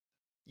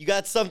You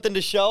got something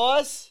to show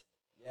us?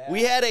 Yeah.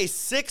 We had a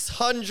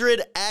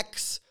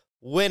 600X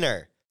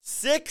winner.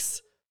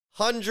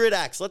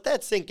 600X. Let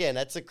that sink in.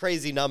 That's a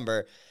crazy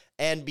number.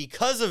 And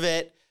because of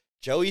it,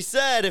 Joey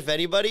said if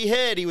anybody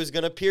hit, he was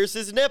going to pierce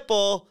his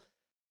nipple.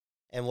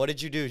 And what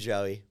did you do,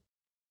 Joey?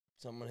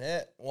 Someone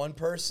hit. One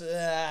person.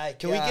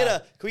 Can we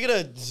get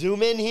a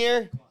zoom in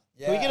here?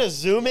 Yeah. Can we get a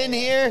zoom in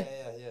here?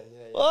 Yeah.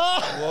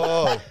 Oh!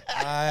 Whoa.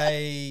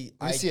 I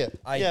see it.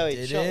 I wait,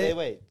 did it.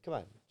 Wait, come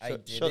on. I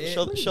did show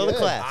the good.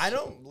 class. I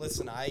don't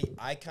listen.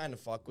 I kind of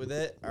fuck with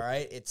it. All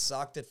right, it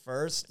sucked at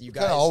first. You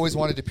guys Kind of always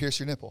wanted to pierce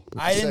your nipple.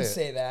 I didn't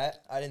say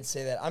that. I didn't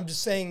say that. I'm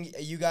just saying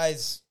you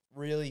guys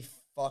really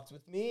fucked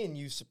with me and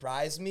you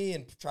surprised me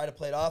and tried to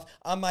play it off.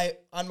 On my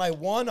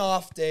one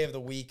off day of the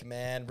week,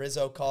 man,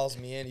 Rizzo calls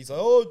me in. He's like,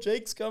 "Oh,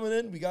 Jake's coming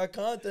in. We got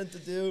content to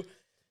do."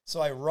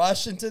 So I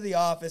rush into the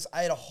office.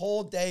 I had a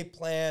whole day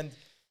planned,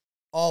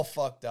 all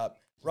fucked up.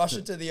 Rush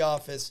into the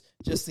office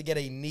just to get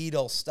a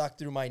needle stuck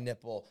through my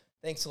nipple.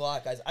 Thanks a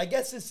lot, guys. I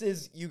guess this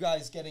is you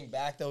guys getting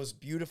back. That was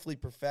beautifully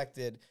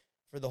perfected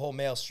for the whole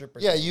male stripper.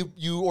 Yeah, thing.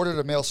 you ordered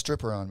a male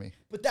stripper on me.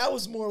 But that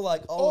was more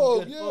like, Oh,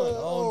 good yeah. fun.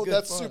 Oh, good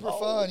that's fun. super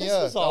fun. this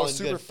Yeah, was that all was in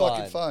super good fun.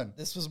 fucking fun.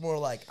 This was more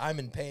like, I'm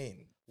in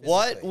pain.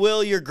 What physically.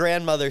 will your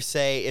grandmother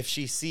say if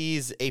she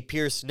sees a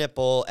pierced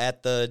nipple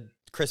at the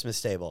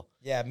Christmas table?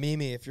 Yeah,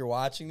 Mimi, if you're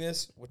watching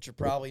this, which you're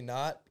probably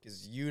not,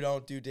 because you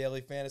don't do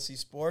daily fantasy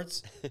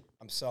sports,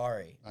 I'm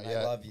sorry. Not And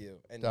yet. I love you.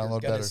 And Download you're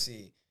going Better. to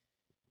see.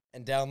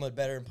 And download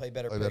Better and play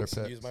Better Play Better Picks.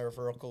 And Picks. use my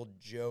referral code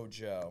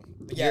JoJo.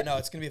 But yeah, no,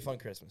 it's going to be a fun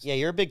Christmas. Yeah,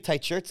 you're a big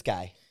tight shirts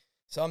guy.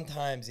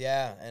 Sometimes,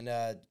 yeah. And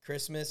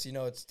Christmas,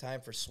 it's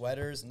time for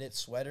sweaters, knit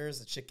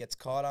sweaters. The shit gets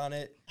caught on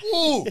it.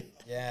 Ooh,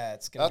 Yeah,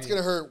 it's going to that's be.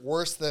 gonna hurt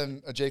worse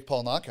than a Jake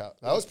Paul knockout.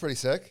 That was pretty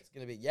sick. It's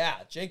going to be, yeah,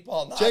 Jake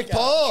Paul. Jake knockout.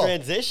 Paul,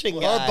 Transition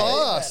our guy.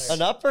 boss.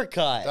 An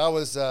uppercut. That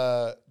was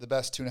the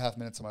best 2.5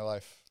 minutes of my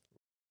life.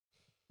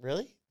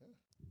 Really?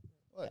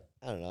 What?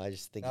 I don't know. I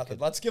just think you Nothing.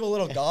 could. Let's give a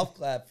little golf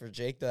clap for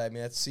Jake, though. I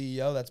mean, that's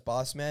CEO, that's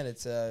boss man.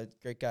 It's a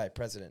great guy,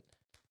 president.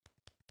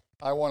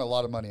 I won a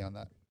lot of money on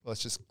that. Let's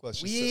just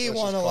We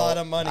won a lot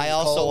of money. I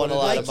also won a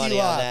lot of Mikey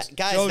money on Locks, that.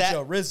 Guys,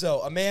 JoJo,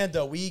 Rizzo,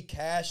 Amanda, we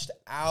cashed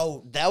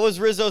out. that was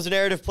Rizzo's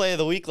narrative play of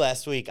the week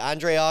last week.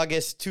 Andre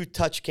August,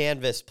 2-touch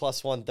canvas,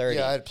 plus 130.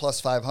 Yeah, I had plus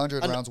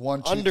 500 rounds 1,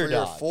 2, 3, or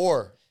underdog.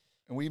 4,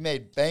 and we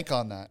made bank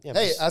on that. Yeah,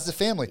 hey, but- as a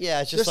family,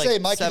 Yeah, it's just like say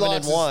Mikey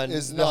 7-1. Locks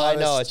is no, the I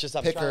know. hottest It's just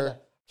I'm picker.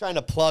 trying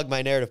to plug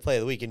my narrative play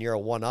of the week, and you're a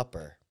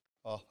one-upper.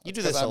 Oh, You that's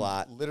do this 'cause a I'm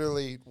lot.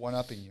 Literally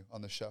one-upping you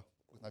on the show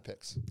with my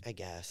picks. I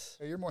guess.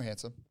 Hey, you're more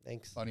handsome,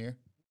 Thanks. funnier,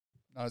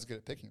 not as good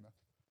at picking though.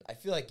 I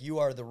feel like you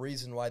are the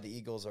reason why the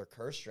Eagles are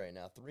cursed right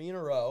now. 3 in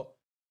a row,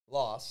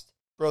 lost.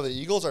 Bro, the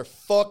Eagles are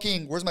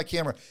fucking. Where's my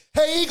camera?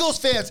 Hey, Eagles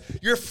fans,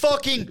 you're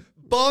fucking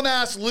bum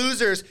ass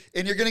losers,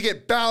 and you're gonna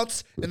get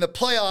bounced in the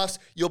playoffs.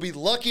 You'll be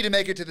lucky to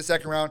make it to the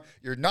second round.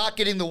 You're not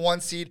getting the 1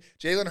 seed.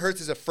 Jalen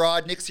Hurts is a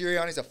fraud. Nick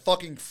Sirianni's a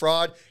fucking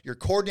fraud. Your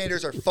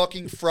coordinators are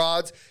fucking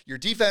frauds. Your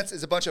defense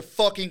is a bunch of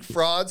fucking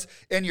frauds,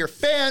 and your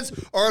fans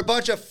are a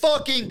bunch of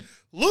fucking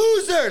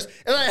losers.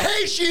 And I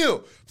hate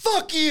you.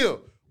 Fuck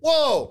you.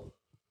 Whoa.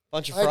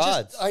 Bunch of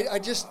frauds.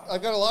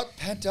 I've got a lot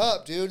pent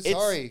up, dude.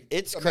 Sorry.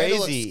 It's Amanda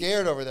looks crazy.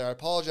 scared over there. I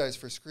apologize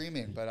for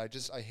screaming, but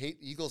I hate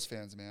Eagles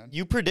fans, man.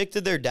 You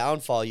predicted their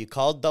downfall. You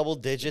called double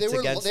digits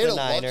against they had the a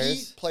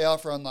Niners. lucky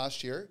playoff run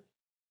last year.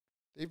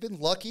 They've been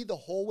lucky the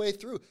whole way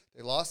through.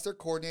 They lost their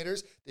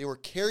coordinators. They were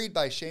carried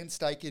by Shane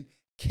Steichen.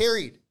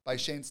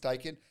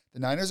 The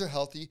Niners are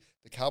healthy.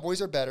 The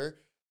Cowboys are better.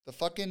 The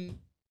fucking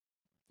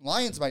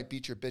Lions might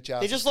beat your bitch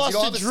ass. They just because lost you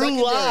don't to have a Drew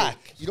secondary. Lock.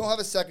 You don't have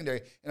a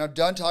secondary. And I'm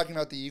done talking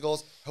about the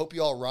Eagles. Hope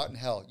you all rot in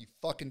hell. You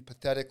fucking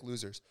pathetic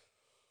losers.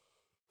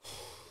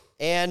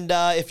 And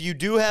if you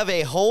do have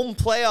a home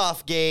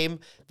playoff game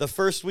the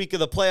first week of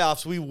the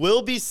playoffs, we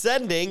will be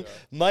sending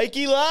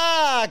Mikey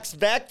Locks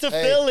back to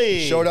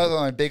Philly. Showed up at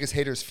my biggest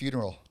hater's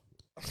funeral.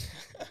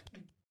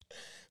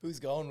 Who's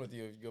going with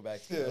you if you go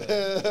back to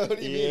What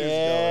do you mean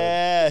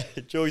Yeah.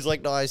 Joey's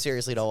like, no, I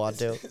seriously don't want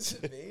to. Is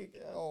it me?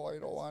 Yeah. Oh, I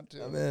don't want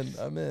to.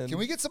 I'm in. Can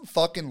we get some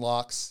fucking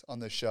locks on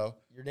this show?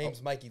 Your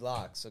name's Mikey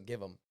Locks, so give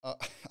them.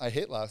 I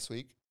hit last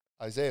week.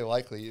 Isaiah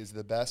Likely is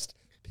the best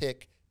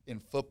pick in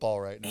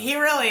football right now. He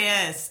really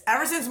is.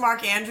 Ever since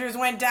Mark Andrews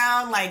went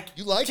down,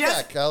 You like just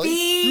that, Kelly?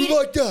 feed You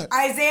like that?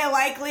 Isaiah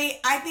Likely.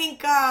 I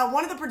think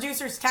one of the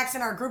producers texted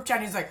in our group chat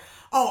and he's like,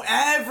 oh,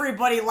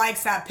 everybody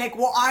likes that pick.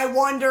 Well, I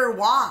wonder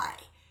why.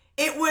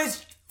 It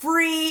was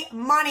free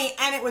money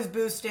and it was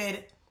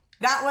boosted.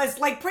 That was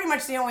pretty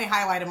much the only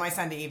highlight of my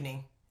Sunday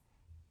evening.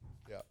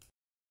 Yeah.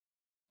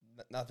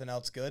 Nothing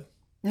else good?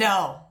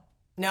 No.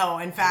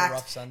 In fact,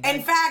 rough Sunday?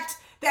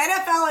 the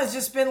NFL has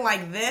just been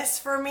like this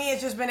for me.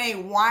 It's just been a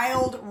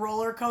wild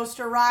roller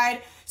coaster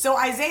ride. So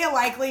Isaiah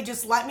Likely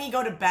just let me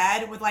go to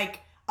bed with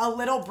a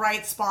little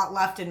bright spot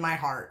left in my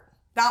heart.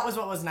 That was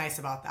what was nice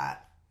about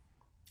that.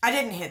 I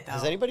didn't hit though.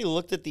 Has anybody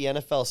looked at the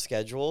NFL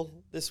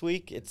schedule this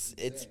week? It's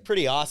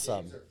pretty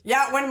awesome.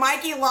 Yeah, when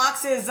Mikey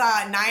Locks his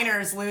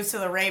Niners lose to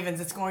the Ravens,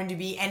 it's going to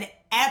be an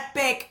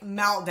epic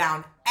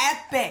meltdown.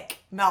 Epic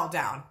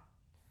meltdown.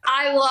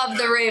 I love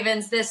the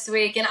Ravens this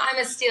week, and I'm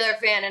a Steeler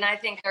fan, and I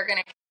think they're going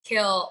to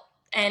kill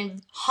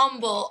and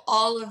humble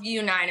all of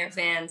you Niner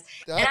fans.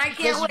 That's and I can't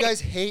because you wait.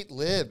 guys hate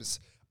libs.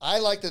 I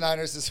like the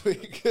Niners this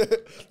week.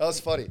 That was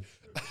funny.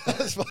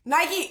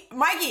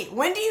 Mikey,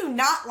 when do you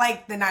not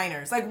like the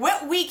Niners? Like,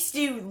 what weeks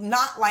do you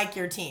not like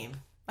your team?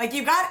 Like,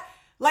 you've got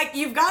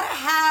to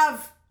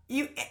have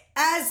you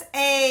as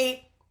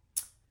a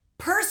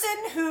person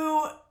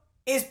who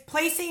is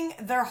placing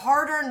their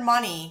hard-earned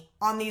money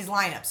on these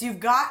lineups. You've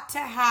got to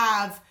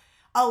have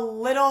a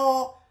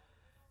little,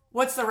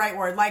 what's the right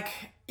word? Like,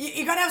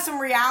 you got to have some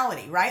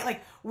reality, right?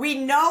 Like, we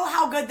know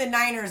how good the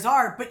Niners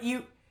are, but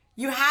you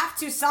have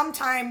to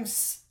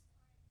sometimes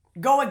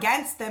go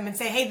against them and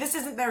say, hey, this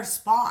isn't their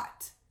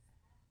spot.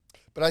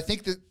 But I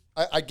think that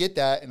I get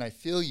that, and I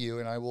feel you,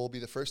 and I will be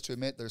the first to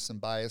admit there's some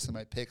bias in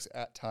my picks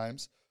at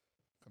times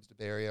when it comes to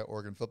Bay Area,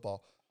 Oregon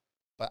football.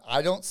 But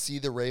I don't see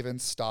the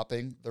Ravens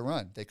stopping the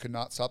run. They could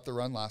not stop the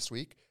run last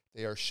week.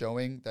 They are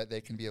showing that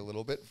they can be a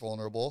little bit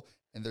vulnerable,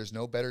 and there's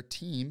no better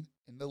team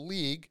in the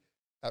league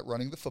at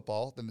running the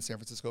football than the San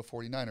Francisco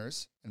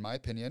 49ers, in my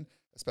opinion,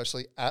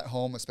 especially at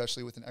home,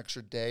 especially with an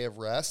extra day of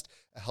rest,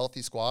 a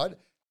healthy squad.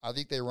 I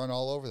think they run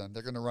all over them.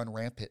 They're going to run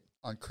rampant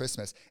on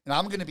Christmas. And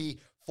I'm going to be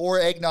 4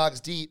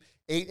 eggnogs deep,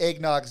 8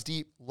 eggnogs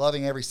deep,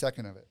 loving every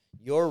second of it.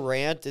 Your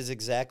rant is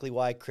exactly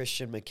why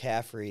Christian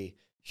McCaffrey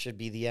should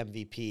be the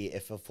MVP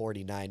if a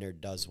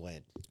 49er does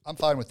win. I'm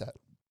fine with that.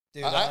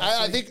 Dude,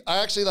 I think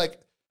I actually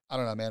I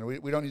don't know, man.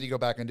 We don't need to go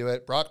back and do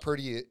it. Brock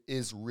Purdy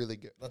is really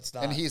good. Let's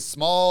not. And he's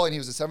small, and he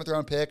was a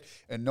 7th-round pick,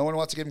 and no one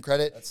wants to give him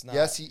credit. Let's not.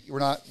 Yes,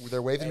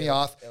 they're waving me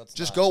off. let's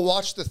Just not. go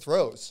watch the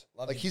throws.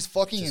 Love Like, you. he's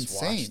fucking Just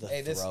watch insane. the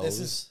Hey, this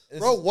is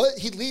Bro, what?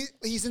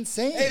 He's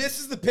insane. Hey,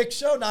 this is the pick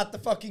show, not the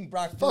fucking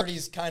Brock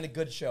Purdy's kind of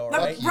good show, all No,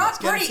 right? Brock Let's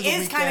get Purdy into the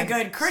is kind of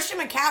weekend. good. Christian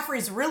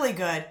McCaffrey's really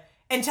good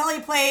until he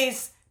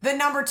plays the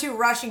number 2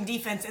 rushing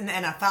defense in the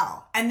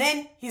NFL. And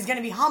then he's going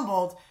to be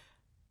humbled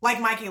like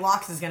Mikey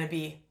Locks is going to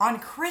be on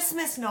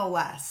Christmas, no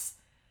less.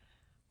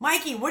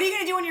 Mikey, what are you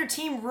going to do when your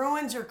team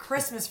ruins your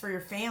Christmas for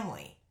your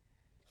family?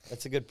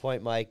 That's a good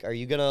point, Mike. Are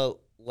you going to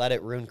let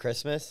it ruin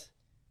Christmas?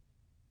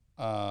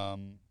 No.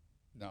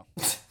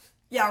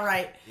 Yeah,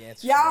 right.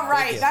 answer's Yeah, no.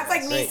 right. That's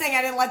like me Great. saying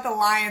I didn't let the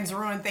Lions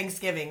ruin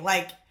Thanksgiving.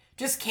 Like,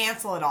 just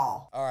cancel it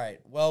all. All right.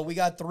 Well, we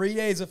got 3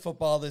 days of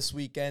football this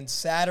weekend.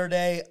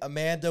 Saturday,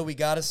 Amanda, we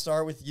got to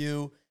start with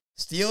you.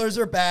 Steelers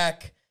are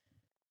back.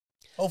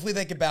 Hopefully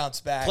they can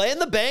bounce back. Playing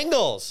the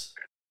Bengals.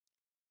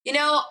 You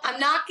know, I'm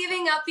not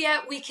giving up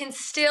yet. We can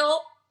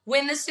still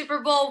win the Super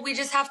Bowl. We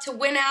just have to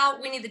win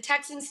out. We need the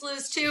Texans to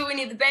lose 2. We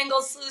need the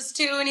Bengals to lose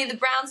 2. We need the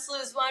Browns to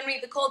lose 1. We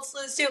need the Colts to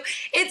lose 2.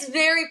 It's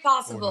very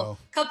possible. Oh, no.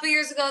 A couple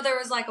years ago, there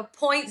was like a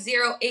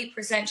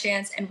 0.08%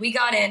 chance, and we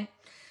got in.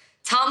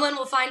 Tomlin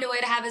will find a way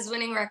to have his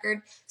winning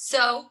record.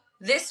 So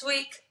this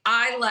week,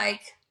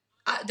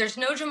 there's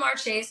no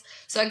Jamar Chase,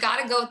 so I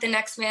got to go with the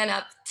next man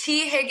up.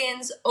 T.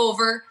 Higgins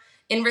over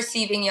in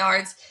receiving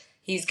yards.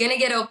 He's going to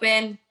get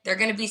open. They're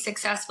going to be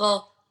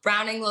successful.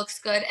 Browning looks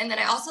good. And then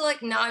I also like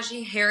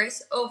Najee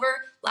Harris over.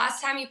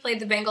 Last time he played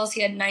the Bengals,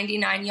 he had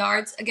 99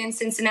 yards against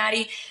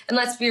Cincinnati. And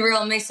let's be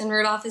real, Mason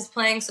Rudolph is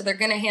playing, so they're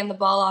going to hand the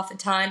ball off a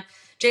ton.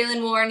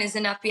 Jalen Warren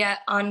isn't up yet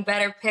on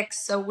Betr Picks,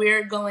 so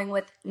we're going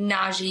with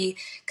Najee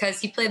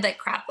because he played like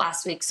crap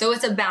last week. So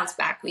it's a bounce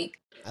back week.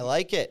 I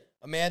like it.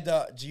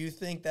 Amanda, do you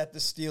think that the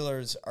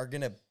Steelers are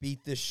going to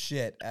beat the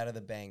shit out of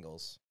the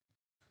Bengals?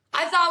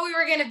 I thought we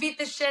were going to beat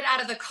the shit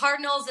out of the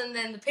Cardinals and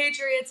then the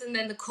Patriots and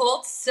then the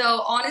Colts.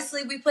 So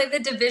honestly, we played the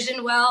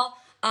division well.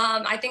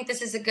 I think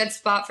this is a good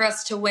spot for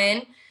us to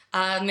win,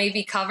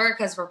 maybe cover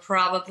because we're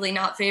probably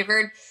not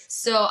favored.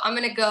 So I'm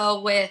going to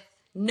go with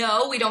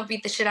no, we don't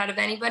beat the shit out of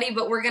anybody,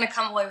 but we're going to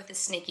come away with a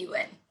sneaky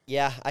win.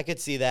 Yeah, I could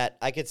see that.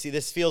 I could see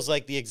this feels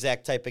like the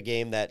exact type of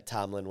game that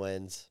Tomlin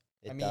wins.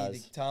 It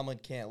does. Tomlin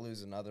can't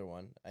lose another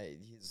one.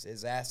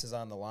 His ass is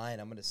on the line.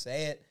 I'm going to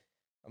say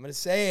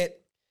it.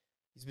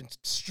 He's been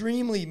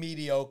extremely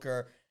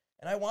mediocre,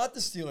 and I want the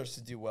Steelers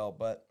to do well,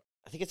 but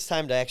I think it's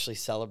time to actually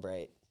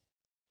celebrate.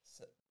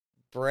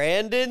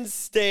 Brandon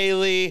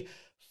Staley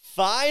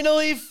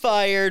finally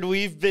fired.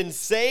 We've been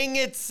saying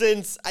it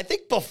since, I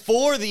think,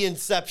 before the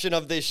inception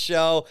of this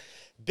show.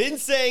 Been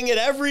saying it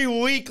every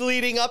week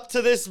leading up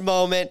to this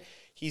moment.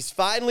 He's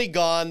finally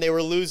gone. They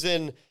were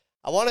losing,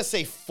 I want to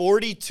say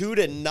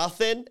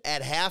 42-0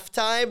 at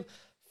halftime.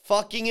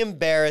 Fucking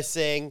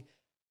embarrassing.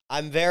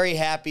 I'm very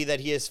happy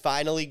that he is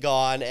finally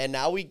gone. And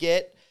now we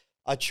get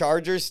a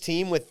Chargers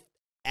team with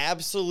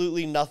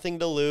absolutely nothing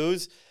to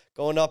lose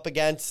going up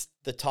against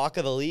the talk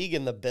of the league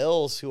and the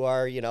Bills, who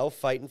are,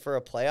 fighting for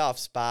a playoff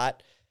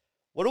spot.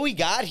 What do we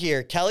got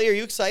here? Kelly, are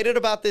you excited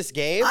about this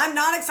game? I'm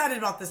not excited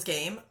about this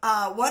game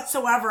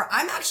whatsoever.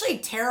 I'm actually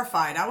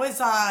terrified. I was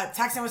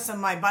texting with some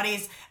of my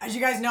buddies. As you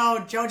guys know,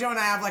 JoJo and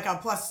I have like a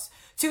plus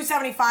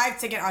 275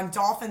 ticket on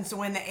Dolphins to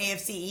win the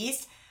AFC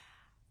East.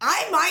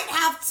 I might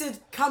have to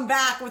come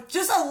back with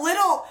just a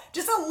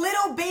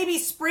little baby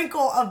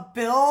sprinkle of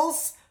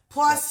Bills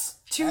plus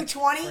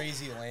 220.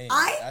 crazy lane.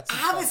 I That's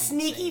have a fucking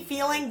sneaky insane,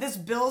 feeling this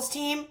Bills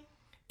team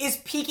is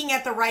peaking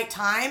at the right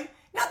time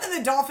not that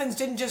the Dolphins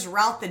didn't just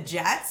rout the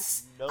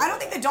Jets. No. I don't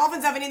think the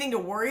Dolphins have anything to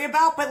worry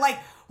about, but like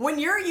when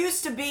you're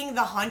used to being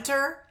the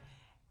hunter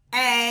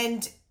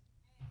and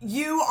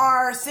you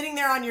are sitting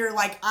there on your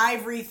like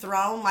ivory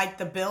throne like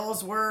the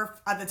Bills were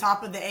at the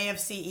top of the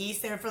AFC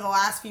East there for the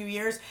last few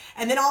years,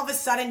 and then all of a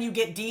sudden you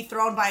get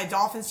dethroned by a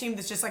Dolphins team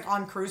that's just like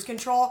on cruise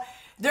control.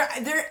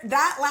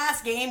 That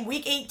last game,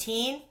 week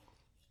 18,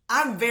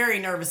 I'm very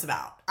nervous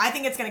about. I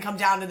think it's going to come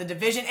down to the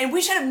division, and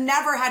we should have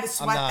never had to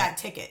sweat that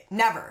ticket.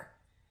 Never.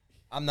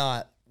 I'm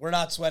not. We're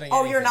not sweating. Oh,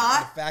 anything. You're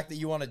not? The fact that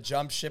you want to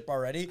jump ship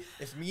already.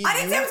 If me and I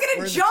didn't say I was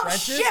going to jump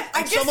ship.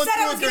 I just said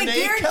I was going to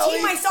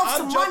guarantee myself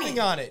some money. I'm jumping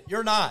on it.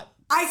 You're not.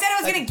 I said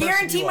I was going to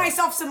guarantee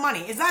myself some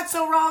money. Is that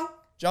so wrong?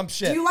 Jump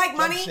ship. Do you like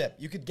money? Jump ship.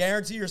 You could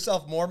guarantee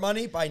yourself more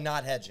money by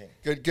not hedging.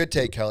 Good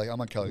take, Kelly.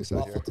 I'm on Kelly's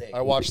side here.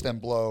 I watched them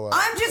blow.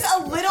 I'm just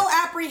a little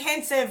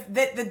apprehensive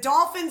that the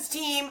Dolphins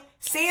team,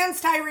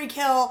 sans Tyreek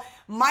Hill,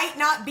 might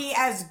not be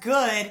as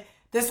good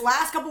this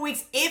last couple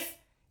weeks.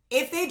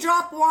 If they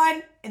drop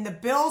one and the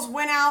Bills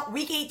win out,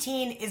 week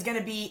 18 is going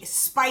to be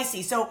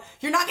spicy. So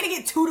you're not going to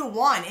get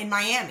 2-1 in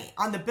Miami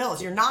on the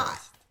Bills. You're not.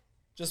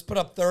 Just put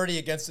up 30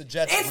 against the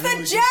Jets. It's the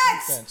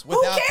Jets.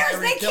 Who cares?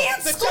 They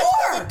can't score. The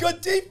Jets have a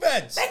good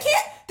defense. They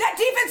can't. That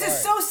defense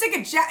is so sick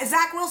of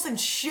Zach Wilson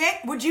shit.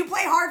 Would you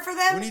play hard for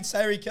them? Who needs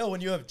Tyreek Hill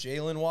when you have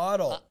Jalen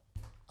Waddle?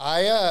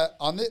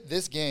 On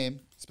this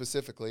game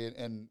specifically,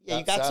 and yeah,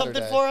 you got Saturday,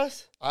 something for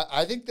us?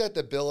 I think that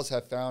the Bills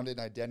have found an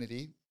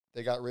identity.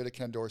 They got rid of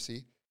Ken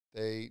Dorsey.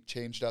 They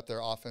changed up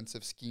their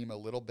offensive scheme a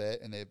little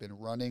bit, and they've been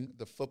running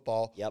the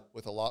football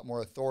with a lot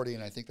more authority,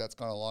 and I think that's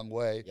gone a long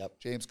way.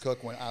 James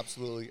Cook went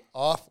absolutely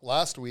off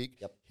last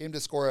week. Him to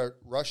score a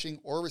rushing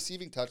or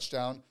receiving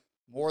touchdown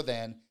more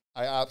than,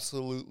 I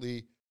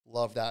absolutely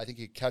love that. I think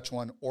he could catch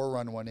one or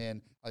run one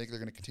in. I think they're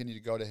going to continue to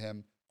go to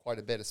him quite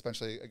a bit,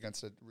 especially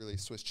against a really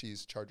Swiss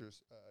cheese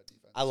Chargers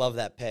defense. I love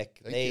that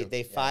pick.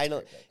 They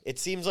finally. It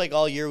seems like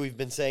all year we've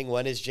been saying,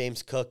 when is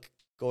James Cook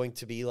going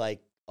to be like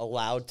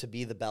allowed to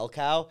be the bell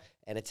cow,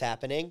 and it's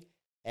happening.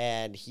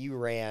 And he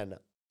ran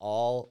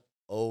all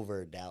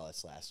over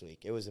Dallas last week.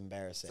 It was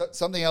embarrassing.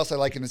 Something else I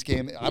like in this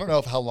game, I don't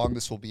know how long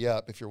this will be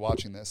up if you're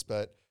watching this,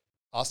 but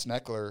Austin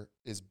Eckler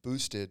is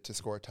boosted to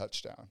score a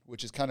touchdown,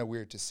 which is kind of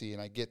weird to see.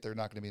 And I get they're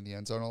not going to be in the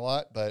end zone a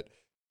lot, but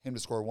him to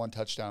score one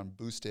touchdown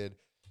boosted,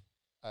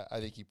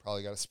 I think you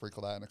probably got to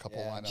sprinkle that in a couple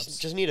lineups.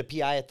 Just need a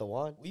PI at the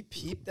one. We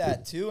peeped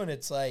that too, and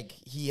it's like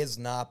he has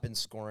not been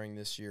scoring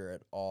this year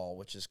at all,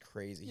 which is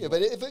crazy. Yeah,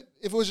 but if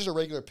it was just a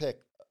regular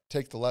pick,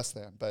 take the less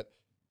than. But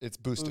it's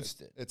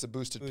boosted. It's a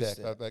boosted pick.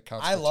 That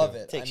counts. I love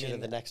it. Takes you to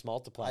the next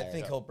multiplier. I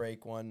think he'll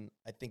break one.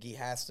 I think he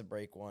has to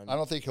break one. I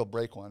don't think he'll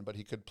break one, but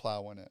he could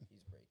plow one in.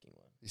 He's breaking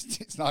one.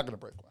 He's not going to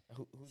break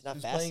one.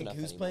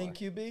 Who's playing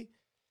QB?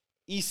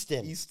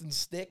 Easton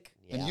Stick.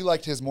 Yeah. And you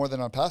liked his more than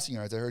on passing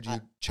yards. I heard you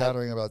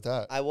chattering about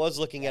that. I was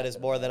looking at his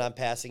more than on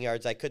passing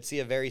yards. I could see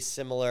a very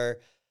similar.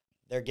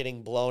 They're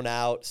getting blown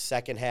out.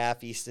 Second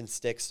half, Easton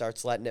Stick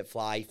starts letting it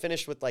fly. He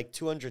finished with like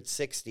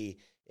 260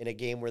 in a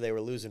game where they were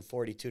losing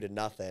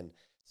 42-0.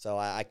 So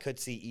I could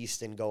see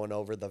Easton going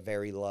over the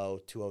very low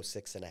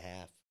 206.5.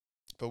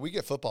 But we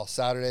get football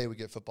Saturday. We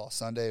get football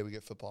Sunday. We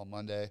get football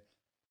Monday.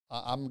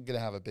 I'm going to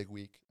have a big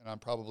week, and I'm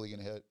probably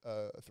going to hit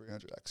a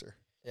 300Xer.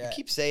 Yeah. You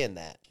keep saying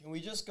that. Can we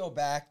just go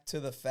back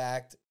to the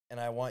fact, and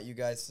I want you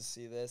guys to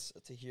see this,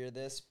 to hear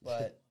this,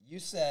 but you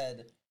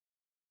said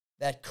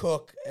that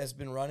Cook has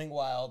been running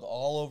wild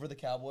all over the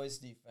Cowboys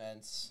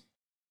defense.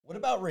 What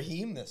about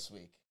Raheem this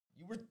week?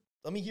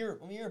 Let me hear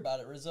about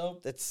it, Rizzo.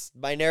 That's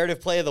my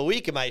narrative play of the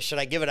week. Should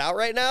I give it out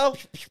right now?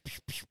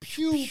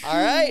 All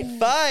right,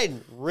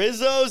 fine.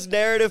 Rizzo's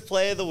narrative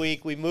play of the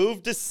week. We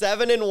moved to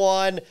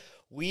 7-1.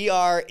 We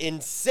are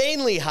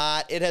insanely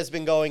hot. It has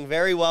been going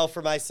very well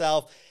for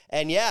myself.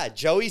 And yeah,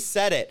 Joey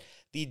said it.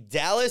 The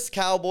Dallas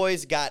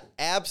Cowboys got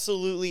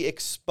absolutely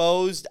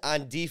exposed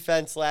on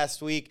defense last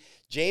week.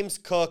 James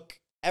Cook,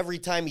 every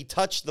time he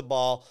touched the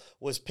ball,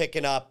 was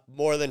picking up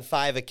more than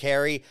 5 a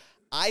carry.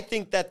 I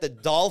think that the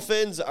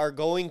Dolphins are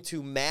going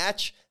to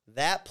match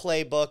that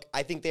playbook.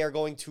 I think they are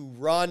going to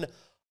run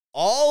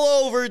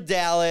all over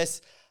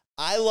Dallas.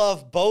 I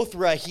love both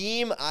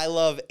Raheem. I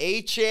love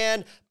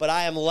Achane, but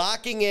I am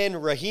locking in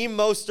Raheem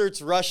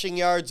Mostert's rushing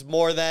yards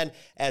more than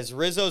as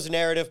Rizzo's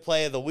narrative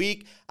play of the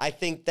week. I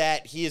think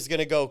that he is going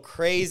to go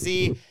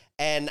crazy,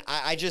 and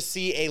I just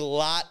see a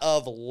lot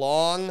of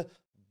long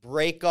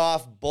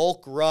break-off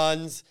bulk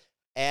runs,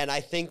 and I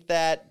think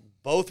that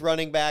both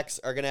running backs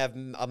are going to have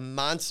a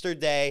monster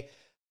day,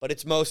 but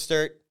it's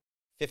Mostert,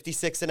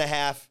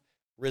 56.5,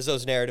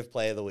 Rizzo's narrative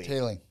play of the week.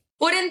 Tailing.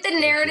 Wouldn't the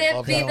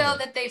narrative be, though,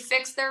 that they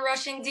fix their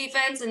rushing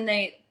defense and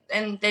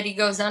that he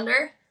goes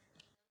under?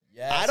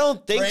 Yes. I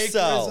don't think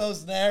so.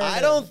 Rizzo's narrative.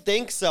 I don't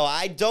think so.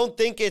 I don't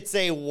think it's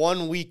a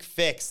 1-week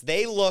fix.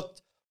 They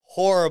looked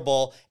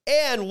horrible.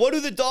 And what do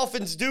the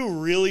Dolphins do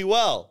really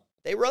well?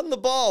 They run the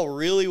ball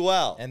really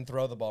well. And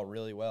throw the ball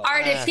really well. All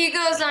right, if he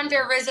goes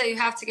under Rizzo, you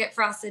have to get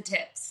frosted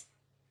tips.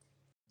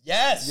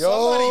 Yes. Yo.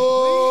 Somebody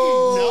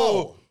please.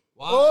 No.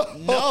 Wow.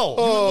 No.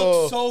 You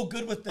would look so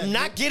good with them. I'm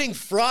not getting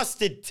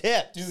frosted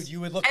tips. Dude, you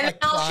would look And like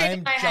I'll shave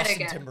prime my head Justin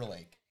again.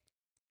 Timberlake.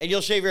 And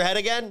you'll shave your head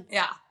again?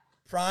 Yeah.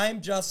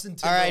 Prime Justin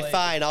All Timberlake. right,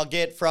 fine. I'll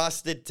get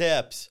frosted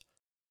tips.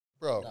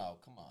 Bro, No,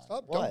 come on.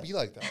 stop. What? Don't be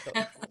like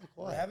that.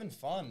 We're having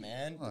fun,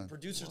 man. Come on. The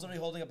producer's literally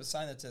holding up a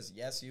sign that says,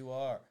 "Yes, you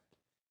are."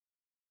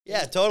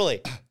 Yeah,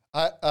 totally.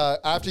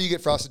 After you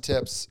get frosted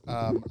tips,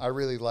 I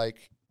really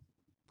like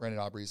Brandon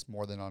Aubrey's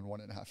more than on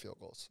 1.5 field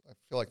goals. I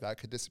feel like that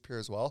could disappear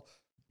as well.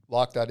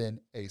 Lock that in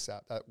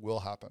ASAP. That will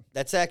happen.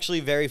 That's actually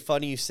very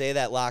funny you say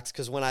that, Locks,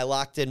 because when I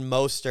locked in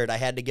Mostert, I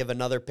had to give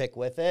another pick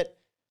with it.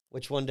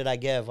 Which one did I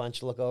give? Why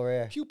don't you look over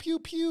here? Pew pew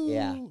pew.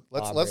 Yeah,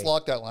 Let's Aubrey.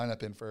 lock that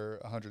lineup in for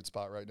 100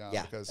 spot right now.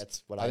 Yeah, because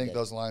that's what I I think did.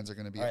 those lines are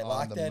going to be All right, on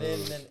lock the that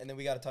move. in, and then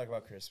we got to talk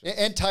about Christmas.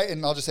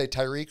 And I'll just say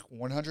Tyreek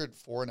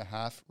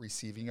 104.5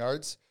 receiving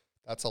yards.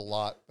 That's a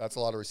lot. That's a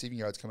lot of receiving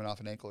yards coming off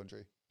an ankle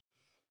injury.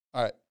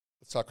 All right,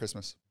 let's talk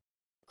Christmas.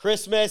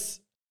 Christmas,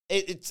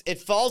 it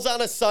falls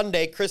on a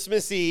Sunday,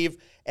 Christmas Eve,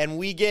 and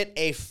we get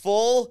a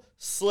full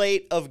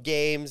slate of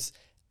games.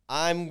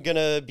 I'm going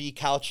to be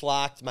couch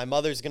locked. My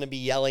mother's going to be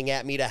yelling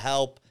at me to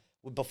help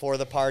before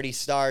the party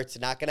starts.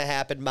 Not going to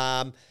happen,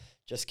 Mom.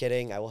 Just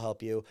kidding. I will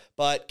help you.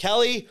 But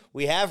Kelly,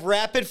 we have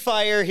rapid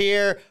fire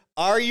here.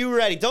 Are you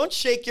ready? Don't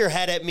shake your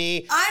head at me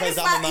because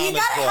I'm a mama's You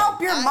gotta boy.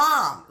 help your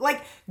mom.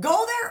 Like,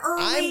 go there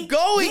early. I'm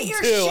going get your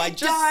to. shit I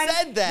just done.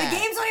 said that. The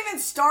games don't even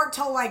start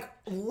till like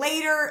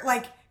later.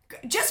 Like,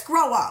 just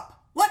grow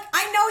up. Look,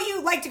 I know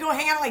you like to go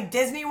hang out at like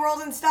Disney World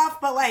and stuff,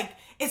 but like,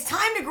 it's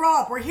time to grow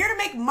up. We're here to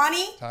make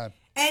money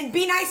and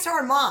be nice to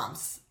our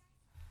moms.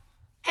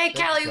 Hey,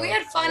 Kelly, we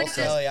had fun. Well at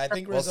said. Kelly, I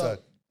think Well Rizzo said.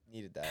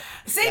 needed that.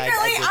 Secretly,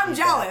 I did I'm do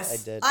that.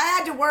 jealous. I did. I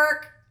had to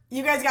work.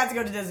 You guys got to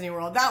go to Disney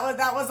World. That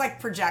was like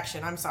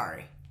projection. I'm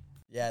sorry.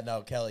 Yeah,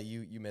 no, Kelly,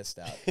 you missed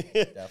out.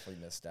 Definitely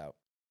missed out.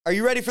 Are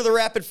you ready for the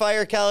rapid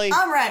fire, Kelly?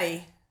 I'm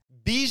ready.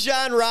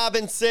 Bijan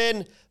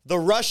Robinson, the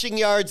rushing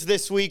yards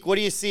this week. What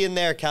are you seeing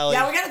there, Kelly?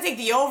 Yeah, we got to take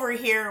the over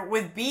here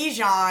with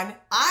Bijan.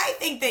 I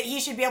think that he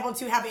should be able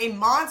to have a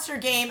monster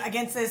game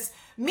against this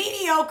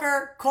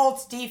mediocre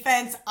Colts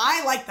defense.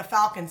 I like the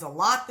Falcons a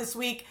lot this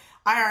week.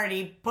 I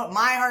already put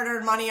my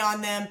hard-earned money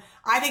on them.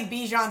 I think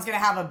Bijan's going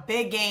to have a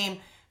big game.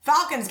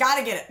 Falcons got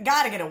to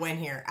get a win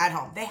here at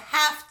home. They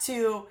have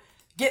to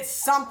get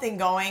something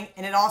going,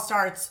 and it all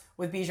starts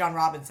with Bijan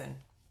Robinson.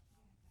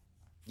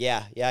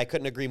 Yeah, I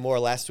couldn't agree more.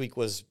 Last week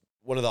was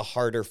one of the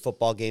harder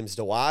football games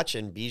to watch,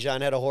 and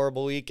Bijan had a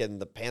horrible week, and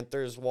the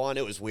Panthers won.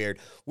 It was weird.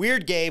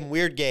 Weird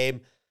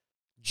game.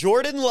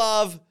 Jordan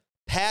Love,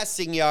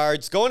 passing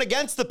yards, going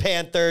against the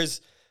Panthers.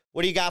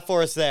 What do you got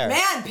for us there?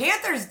 Man,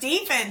 Panthers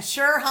defense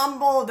sure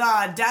humbled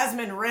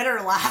Desmond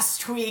Ridder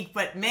last week,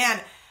 but man,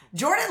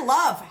 Jordan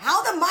Love,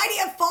 how the mighty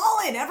have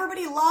fallen.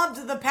 Everybody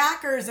loved the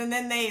Packers, and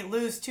then they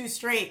lose 2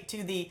 straight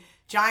to the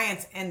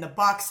Giants and the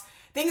Bucks.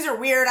 Things are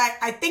weird.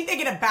 I think they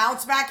get a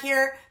bounce back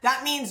here.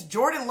 That means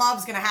Jordan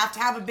Love's going to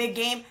have a big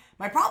game.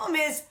 My problem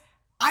is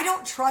I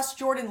don't trust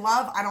Jordan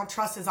Love. I don't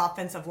trust his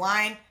offensive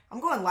line.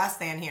 I'm going less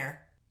than here.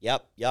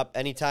 Yep.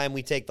 Anytime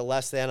we take the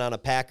less than on a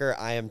Packer,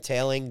 I am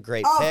tailing.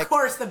 Great pick. Of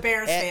course, the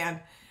Bears fan.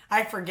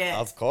 I forget.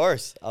 Of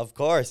course.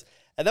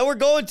 And then we're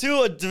going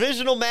to a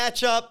divisional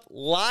matchup,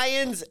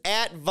 Lions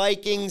at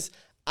Vikings.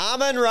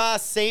 Amon-Ra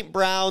St.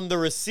 Brown, the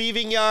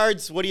receiving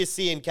yards. What are you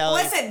seeing,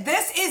 Kelly? Listen,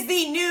 this is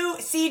the new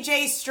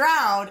C.J.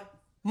 Stroud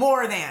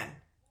more than.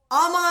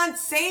 Amon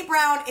St.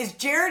 Brown is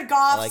Jared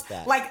Goff's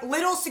like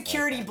little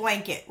security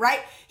blanket, right?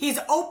 He's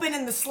open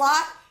in the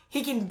slot.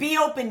 He can be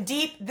open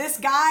deep. This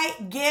guy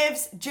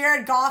gives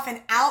Jared Goff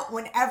an out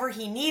whenever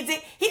he needs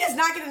it. He does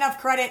not get enough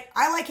credit.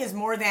 I like his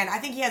more than. I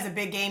think he has a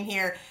big game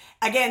here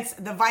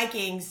against the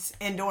Vikings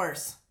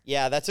indoors.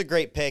 Yeah, that's a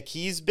great pick.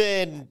 He's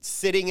been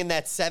sitting in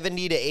that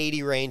 70 to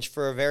 80 range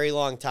for a very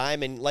long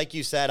time. And like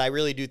you said, I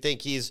really do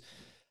think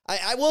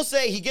I will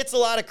say he gets a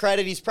lot of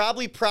credit. He's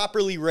probably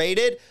properly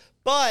rated,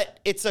 but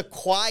it's a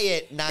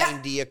quiet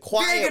 90, a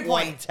quiet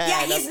 110.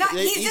 Yeah,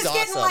 he's just awesome.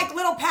 getting like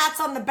little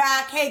pats on the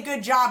back. Hey,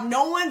 good job.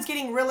 No one's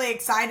getting really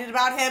excited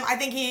about him. I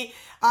think he,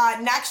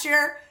 next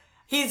year,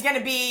 he's going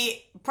to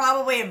be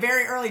probably a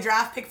very early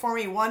draft pick for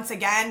me once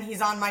again.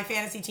 He's on my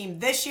fantasy team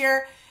this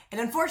year. And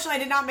unfortunately, I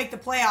did not make the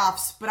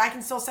playoffs, but I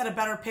can still set a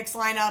better picks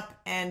lineup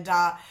and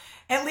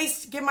at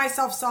least give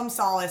myself some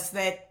solace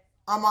that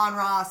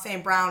Amon-Ra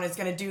St. Brown is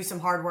going to do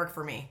some hard work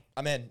for me.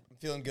 I'm in. I'm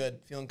feeling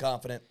good. Feeling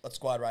confident. Let's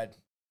squad ride.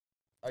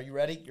 Are you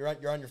ready? You're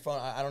on your phone.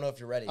 I don't know if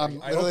you're ready. I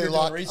hope you're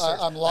doing research.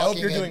 I hope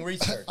you're doing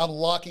research. I'm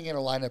locking in a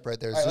lineup right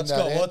there. All right, let's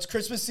go. Well, it's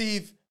Christmas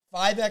Eve,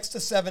 5X to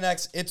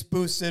 7X. It's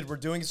boosted. We're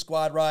doing a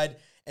squad ride,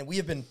 and we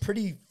have been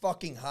pretty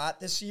fucking hot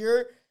this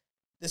year.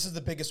 This is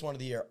the biggest one of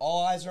the year.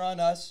 All eyes are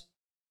on us.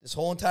 This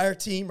whole entire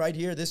team right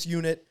here, this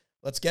unit.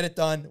 Let's get it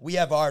done. We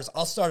have ours.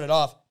 I'll start it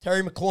off.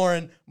 Terry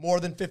McLaurin, more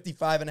than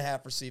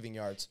 55.5 receiving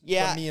yards.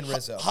 Yeah, from me and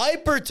Rizzo.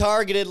 Hyper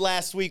targeted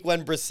last week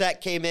when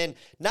Brissett came in.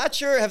 Not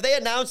sure. Have they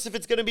announced if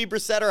it's going to be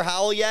Brissett or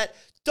Howell yet?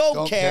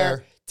 Don't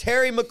care.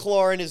 Terry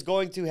McLaurin is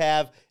going to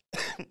have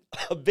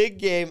a big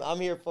game. I'm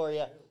here for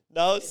you.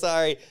 No,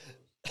 sorry.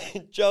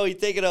 Joey,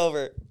 take it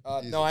over.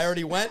 No, I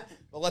already went.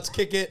 Well, let's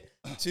kick it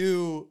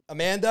to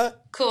Amanda.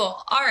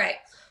 Cool. All right.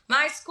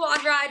 My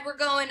squad ride, we're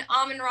going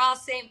Amon-Ra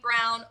St.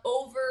 Brown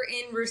over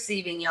in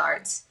receiving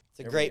yards. It's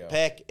a great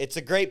pick. It's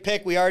a great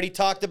pick. We already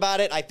talked about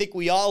it. I think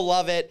we all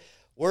love it.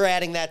 We're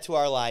adding that to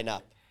our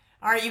lineup.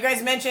 All right, you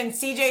guys mentioned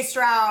CJ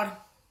Stroud,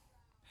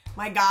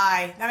 my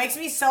guy. That makes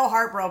me so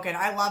heartbroken.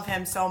 I love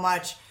him so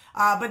much.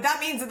 But that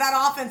means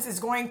that offense is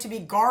going to be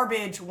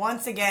garbage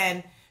once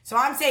again. So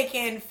I'm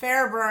taking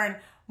Fairburn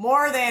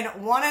more than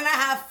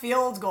 1.5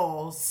 field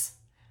goals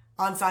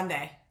on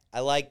Sunday. I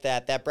like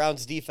that. That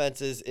Browns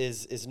defense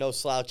is no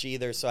slouch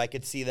either, so I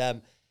could see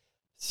them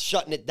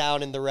shutting it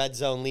down in the red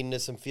zone, leading to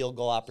some field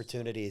goal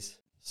opportunities.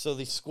 So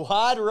the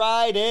squad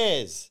ride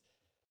is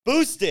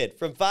boosted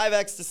from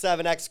 5X to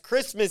 7X.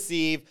 Christmas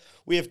Eve,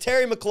 we have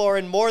Terry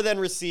McLaurin more than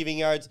receiving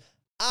yards,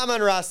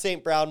 Amon-Ra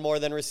St. Brown more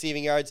than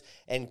receiving yards,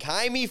 and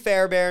Kymie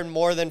Fairbairn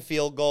more than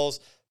field goals.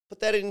 Put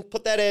that in,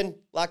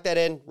 lock that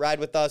in, ride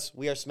with us.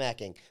 We are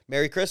smacking.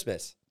 Merry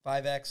Christmas.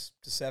 5X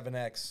to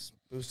 7X,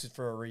 boosted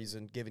for a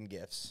reason, giving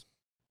gifts.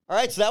 All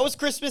right, so that was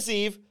Christmas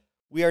Eve.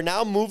 We are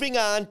now moving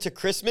on to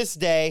Christmas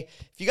Day.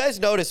 If you guys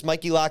notice,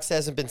 Mikey Locks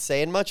hasn't been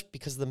saying much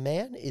because the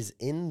man is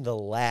in the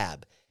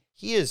lab.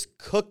 He is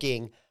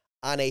cooking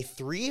on a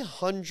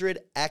 300X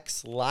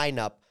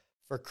lineup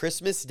for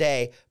Christmas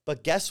Day.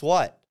 But guess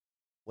what?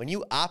 When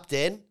you opt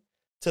in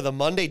to the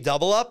Monday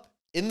Double Up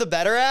in the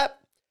Betr app,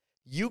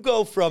 you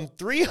go from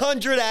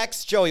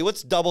 300X. Joey,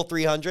 what's double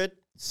 300?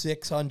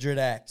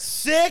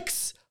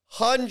 600X.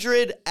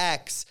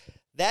 600X.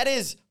 That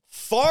is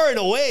far and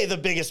away the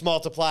biggest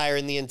multiplier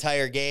in the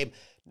entire game.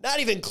 Not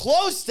even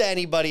close to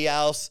anybody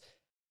else.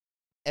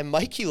 And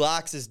Mikey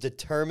Locks is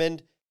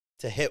determined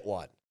to hit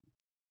one.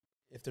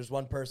 If there's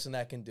one person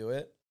that can do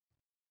it,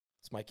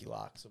 it's Mikey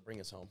Locks. So bring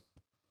us home.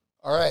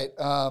 All right,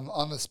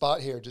 on the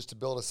spot here, just to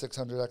build a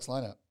 600X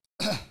lineup.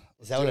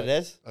 Is that what it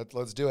is?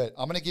 Let's do it.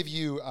 I'm going to give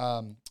you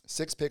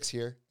 6 picks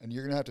here, and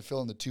you're going to have to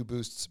fill in the 2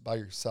 boosts by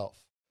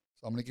yourself.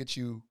 So I'm going to get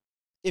you...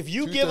 If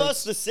you give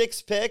us the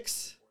 6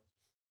 picks...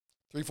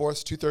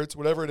 3/4, 2/3,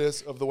 whatever it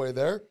is of the way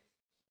there,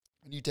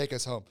 and you take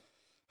us home.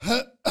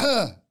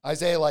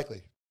 Isaiah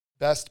Likely,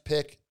 best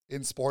pick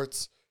in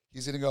sports.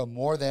 He's going to go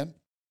more than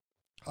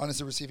on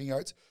his receiving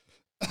yards.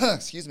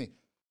 Excuse me.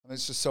 I'm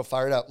just so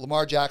fired up.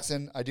 Lamar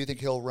Jackson, I do think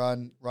he'll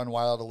run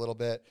wild a little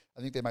bit. I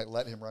think they might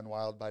let him run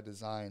wild by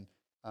design,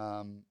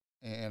 and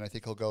I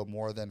think he'll go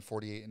more than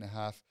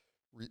 48.5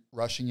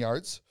 rushing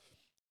yards.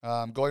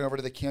 Going over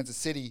to the Kansas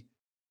City,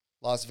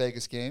 Las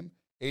Vegas game,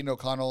 Aiden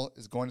O'Connell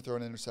is going to throw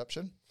an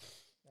interception.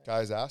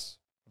 Guy's ass,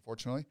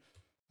 unfortunately.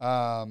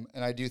 And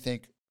I do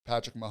think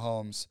Patrick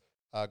Mahomes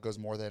goes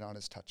more than on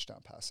his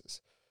touchdown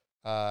passes.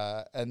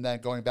 And then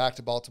going back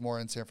to Baltimore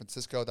and San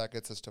Francisco, that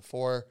gets us to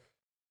 4.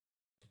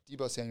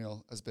 Deebo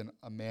Samuel has been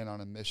a man on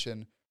a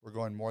mission. We're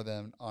going more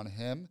than on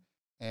him.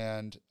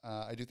 And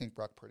I do think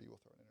Brock Purdy will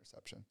throw an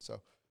interception.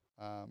 So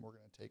we're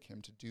going to take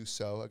him to do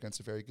so against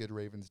a very good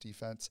Ravens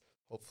defense.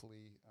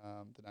 Hopefully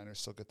the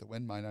Niners still get the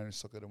win. My Niners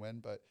still get a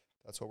win, but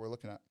that's what we're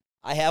looking at.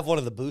 I have one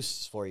of the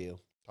boosts for you.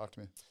 Talk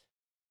to me.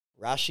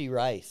 Rashee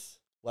Rice,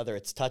 whether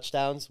it's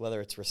touchdowns, whether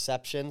it's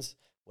receptions,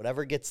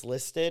 whatever gets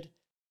listed,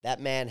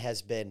 that man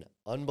has been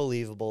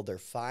unbelievable. They're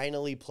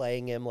finally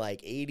playing him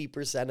like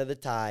 80% of the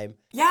time.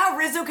 Yeah,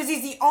 Rizzo, because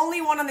he's the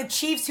only one on the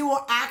Chiefs who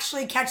will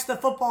actually catch the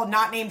football,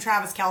 not named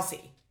Travis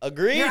Kelce.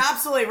 Agreed? You're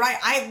absolutely right.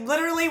 I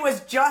literally was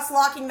just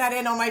locking that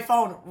in on my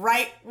phone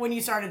right when you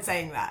started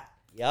saying that.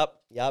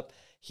 Yep.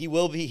 He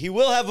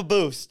will have a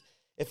boost.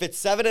 If it's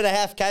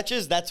 7.5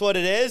 catches, that's what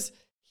it is.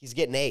 He's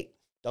getting 8.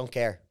 Don't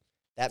care.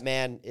 That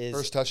man is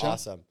first touchdown?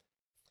 Awesome.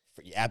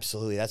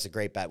 Absolutely. That's a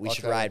great bet. We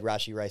should ride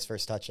Rashee Rice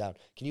first touchdown.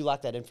 Can you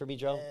lock that in for me,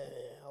 Joe?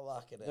 I'll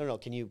lock it in. No.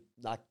 Can you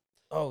lock?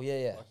 Oh,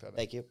 yeah.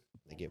 Thank you.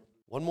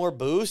 One more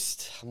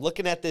boost. I'm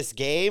looking at this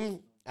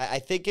game. I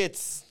think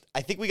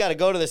we got to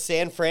go to the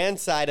San Fran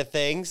side of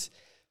things.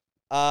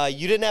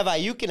 You didn't have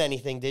Ayuk in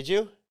anything, did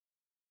you?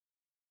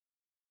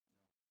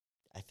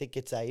 I think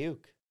it's Ayuk.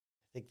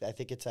 I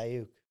think it's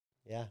Ayuk.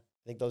 Yeah.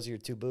 I think those are your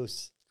 2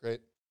 boosts.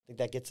 Great. I think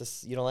that gets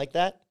us. You don't like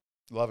that?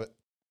 Love it.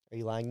 Are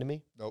you lying to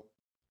me? Nope.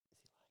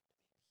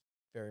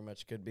 Very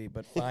much could be,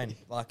 but fine.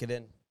 Lock it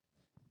in.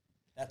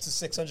 That's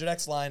a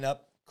 600X lineup.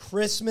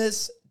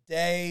 Christmas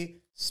Day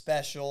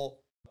special.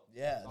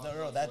 Yeah,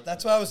 no.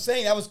 That's what I was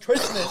saying. That was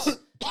Christmas.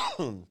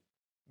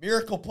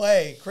 Miracle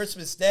play,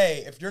 Christmas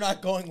Day. If you're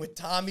not going with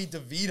Tommy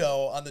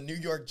DeVito on the New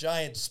York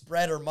Giants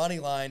spread or money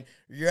line,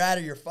 you're out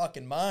of your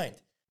fucking mind.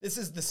 This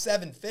is the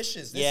 7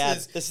 fishes.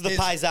 This is the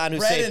paisan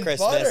who saved Christmas.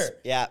 Butter.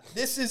 Yeah.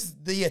 This is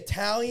the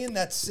Italian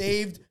that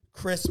saved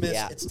Christmas.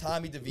 Yeah. It's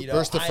Tommy DeVito.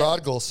 Versus the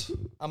fraud goals.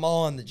 I'm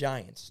all on the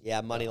Giants.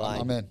 Yeah, money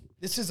line. I'm in.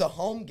 This is a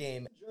home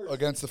game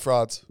Against the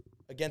frauds.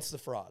 against the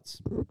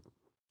frauds.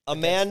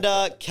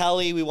 Amanda,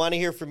 Kelly, we want to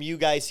hear from you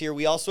guys here.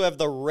 We also have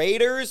the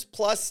Raiders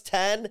plus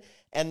 10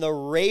 and the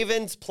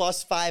Ravens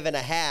plus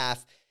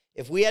 5.5.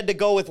 If we had to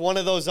go with one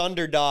of those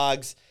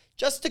underdogs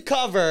just to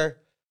cover,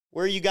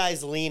 where are you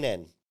guys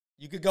leaning?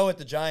 You could go with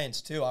the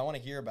Giants, too. I want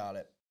to hear about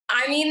it.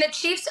 I mean, the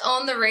Chiefs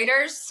own the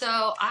Raiders,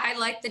 so I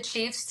like the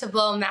Chiefs to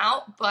blow them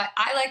out, but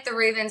I like the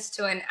Ravens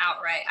to win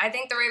outright. I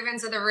think the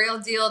Ravens are the real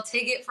deal.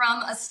 Take it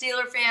from a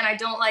Steeler fan. I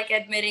don't like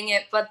admitting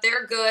it, but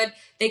they're good.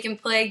 They can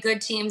play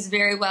good teams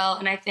very well,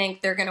 and I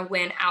think they're going to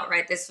win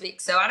outright this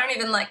week. So I don't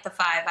even like the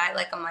 5. I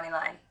like a money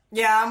line.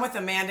 Yeah, I'm with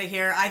Amanda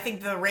here. I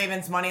think the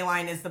Ravens money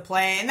line is the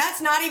play, and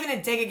that's not even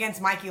a dig against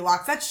Mikey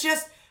Locks. That's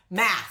just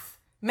math.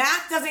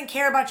 Math doesn't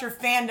care about your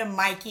fandom,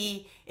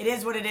 Mikey. It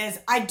is what it is.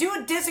 I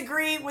do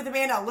disagree with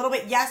Amanda a little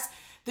bit. Yes,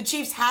 the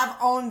Chiefs have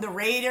owned the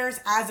Raiders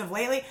as of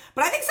lately,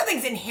 but I think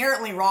something's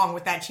inherently wrong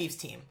with that Chiefs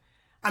team.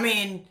 I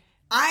mean,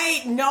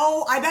 I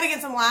know I bet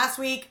against them last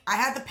week. I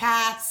had the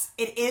Pats.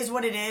 It is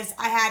what it is.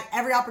 I had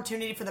every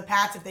opportunity for the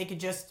Pats if they could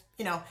just,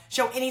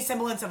 show any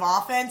semblance of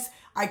offense.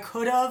 I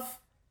could have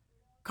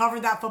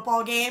covered that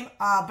football game.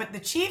 But the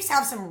Chiefs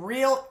have some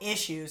real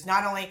issues.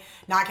 Not only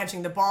not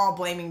catching the ball,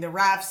 blaming the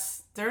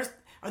refs.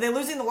 Are they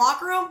losing the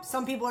locker room?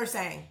 Some people are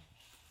saying.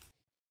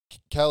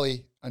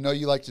 Kelly, I know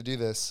you like to do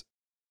this.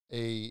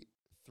 A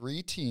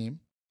 3-team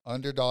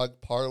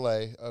underdog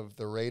parlay of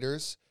the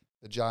Raiders,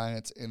 the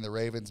Giants, and the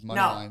Ravens money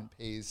line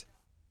pays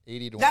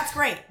 80 to 1. That's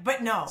great,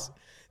 but no.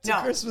 It's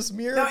a Christmas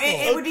miracle. No,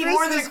 it would be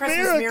more than a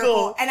Christmas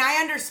miracle. And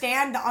I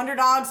understand the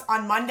underdogs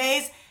on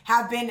Mondays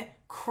have been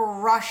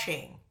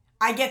crushing.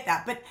 I get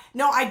that. But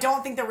no, I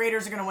don't think the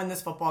Raiders are going to win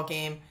this football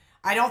game.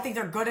 I don't think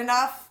they're good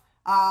enough.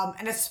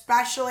 And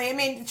especially,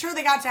 sure,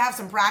 they got to have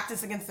some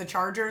practice against the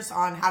Chargers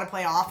on how to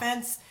play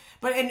offense.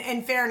 But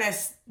in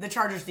fairness, the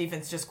Chargers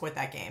defense just quit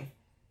that game.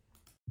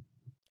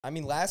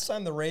 Last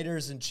time the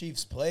Raiders and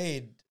Chiefs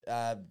played,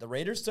 the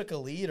Raiders took a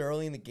lead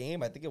early in the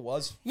game. I think it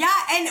was. Yeah,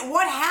 and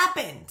what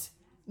happened?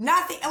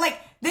 Nothing.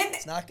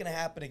 It's not going to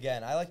happen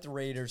again. I like the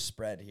Raiders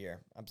spread here.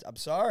 I'm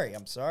sorry.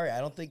 I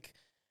don't think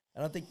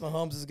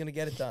Mahomes is going to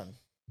get it done.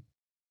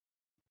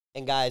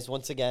 And guys,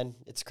 once again,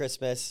 it's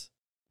Christmas.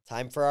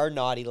 Time for our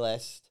naughty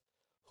list.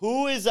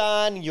 Who is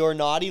on your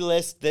naughty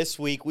list this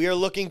week? We are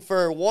looking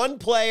for one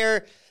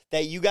player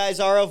that you guys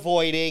are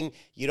avoiding.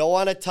 You don't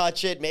want to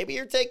touch it. Maybe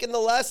you're taking the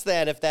less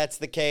than if that's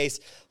the case.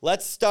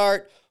 Let's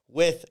start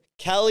with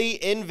Kelly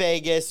in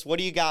Vegas. What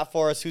do you got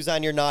for us? Who's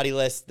on your naughty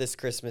list this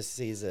Christmas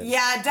season?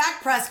 Yeah,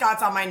 Dak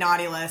Prescott's on my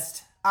naughty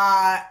list.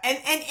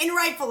 And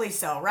rightfully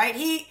so, right?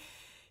 He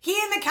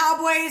and the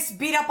Cowboys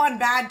beat up on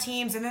bad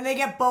teams, and then they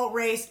get boat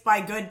raced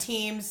by good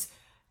teams.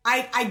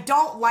 I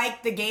don't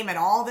like the game at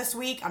all this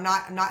week. I'm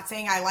not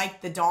saying I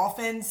like the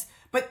Dolphins,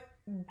 but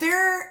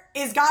there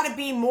is got to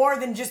be more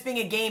than just being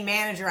a game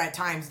manager at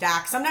times,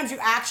 Dak. Sometimes you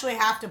actually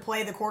have to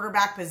play the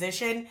quarterback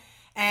position,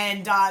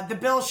 and the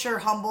Bills sure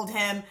humbled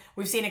him.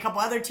 We've seen a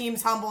couple other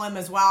teams humble him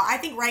as well. I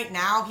think right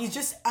now he's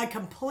just a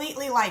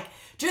completely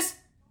just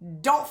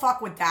don't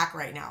fuck with Dak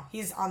right now.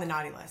 He's on the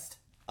naughty list.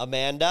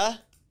 Amanda?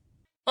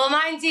 Well,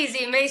 mine's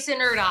easy. Mason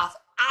Rudolph.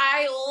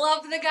 I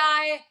love the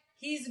guy.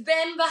 He's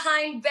been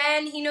behind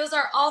Ben. He knows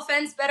our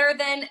offense better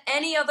than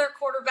any other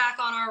quarterback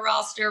on our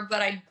roster,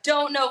 but I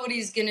don't know what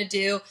he's going to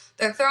do.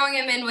 They're throwing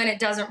him in when it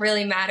doesn't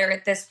really matter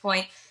at this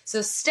point.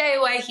 So stay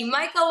away. He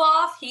might go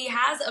off. He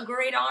has a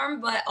great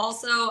arm, but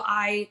also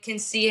I can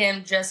see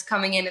him just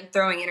coming in and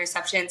throwing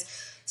interceptions.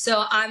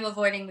 So I'm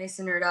avoiding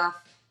Mason Rudolph.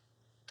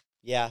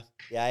 Yeah,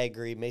 I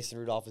agree. Mason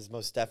Rudolph is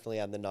most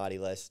definitely on the naughty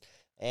list.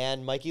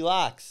 And Mikey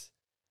Locks.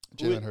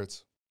 Jalen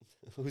Hurts.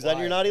 Who's on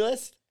your naughty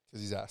list?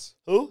 Because he's ass.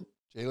 Who?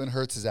 Jalen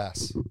Hurts is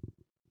ass.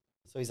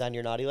 So he's on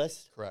your naughty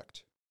list?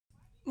 Correct.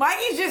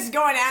 Mikey's just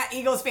going at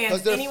Eagles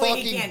fans any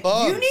way he can.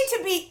 Bugs.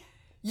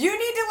 You need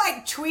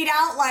to tweet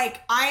out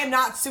I am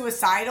not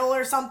suicidal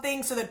or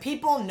something so that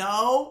people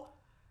know.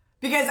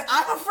 Because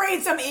I'm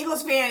afraid some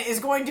Eagles fan is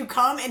going to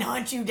come and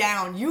hunt you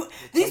down.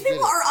 These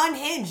people are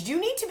unhinged. You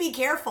need to be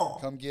careful.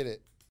 Come get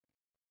it.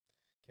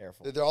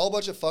 Careful. They're all a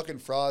bunch of fucking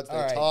frauds.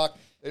 They talk.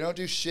 They don't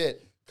do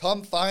shit.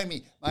 Come find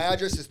me. My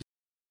address is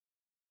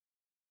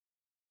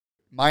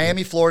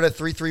Miami, Florida,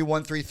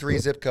 33133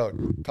 zip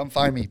code. Come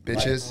find me,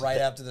 bitches. Right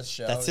after the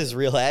show. That's his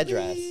real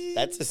address.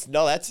 That's his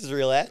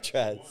real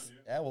address.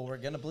 Yeah, well, we're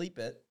going to bleep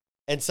it.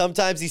 And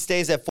sometimes he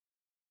stays at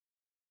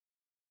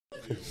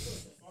 4.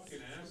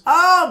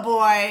 Oh,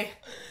 boy.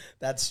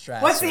 That's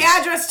trash. What's the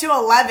address to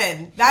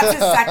 11? That's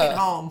his second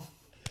home.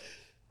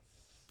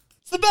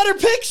 It's the Betr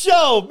Picks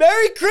Show.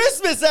 Merry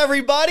Christmas,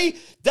 everybody.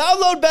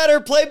 Download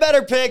Betr, play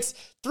Betr Picks.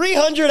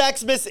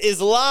 300Xmas is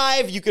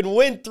live. You can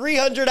win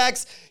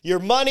 300X your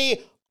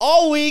money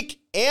all week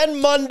and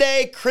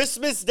Monday,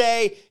 Christmas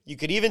Day. You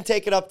could even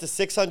take it up to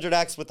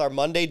 600X with our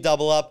Monday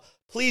double up.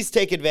 Please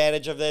take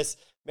advantage of this.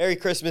 Merry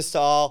Christmas to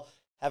all.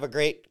 Have a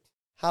great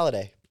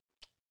holiday.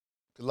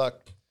 Good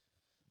luck.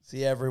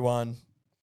 See you, everyone.